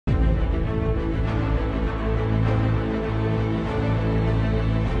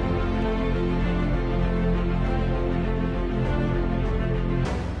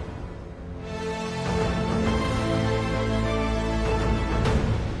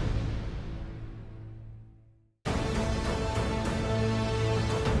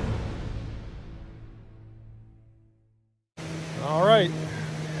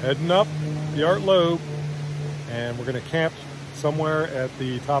heading up the Loeb, and we're going to camp somewhere at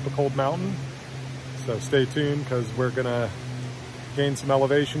the top of Cold Mountain. So stay tuned, because we're going to gain some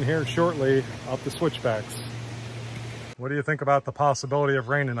elevation here shortly up the switchbacks. What do you think about the possibility of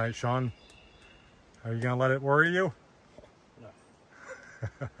rain tonight, Sean? Are you going to let it worry you? No.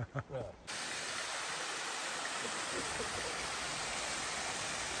 No.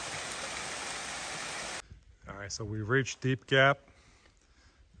 All right, so we reached Deep Gap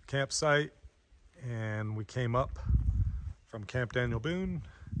campsite, and we came up from Camp Daniel Boone,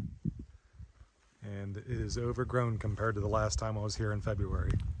 and it is overgrown compared to the last time I was here in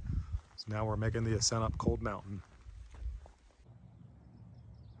February. So now we're making the ascent up Cold Mountain.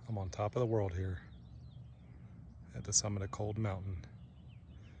 I'm on top of the world here at the summit of Cold Mountain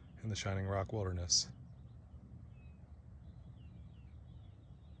in the Shining Rock Wilderness.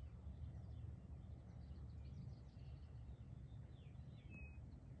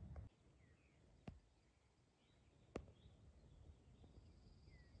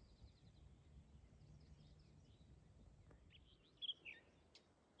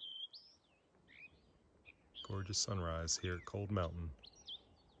 Gorgeous sunrise here at Cold Mountain.